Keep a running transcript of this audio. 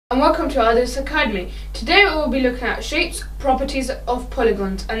And welcome to Aadil Academy. Today we will be looking at shapes, properties of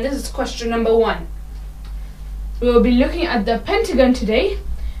polygons, and this is question number 1. We will be looking at the pentagon today,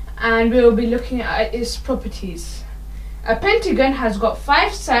 and we will be looking at its properties. A pentagon has got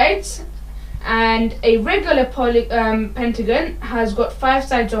 5 sides, and a regular pentagon has got 5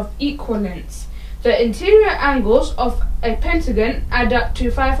 sides of equal lengths. The interior angles of a pentagon add up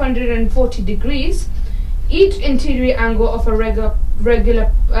to 540 degrees. Each interior angle of a regular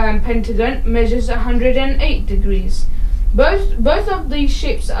pentagon measures 108 degrees. Both of these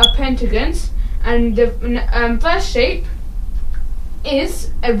shapes are pentagons, and the first shape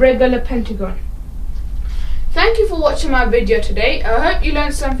is a regular pentagon. Thank you for watching my video today. I hope you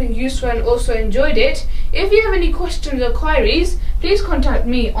learned something useful and also enjoyed it. If you have any questions or queries, please contact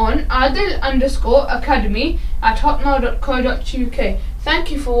me on Aadil_Academy@hotmail.co.uk.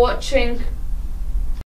 Thank you for watching.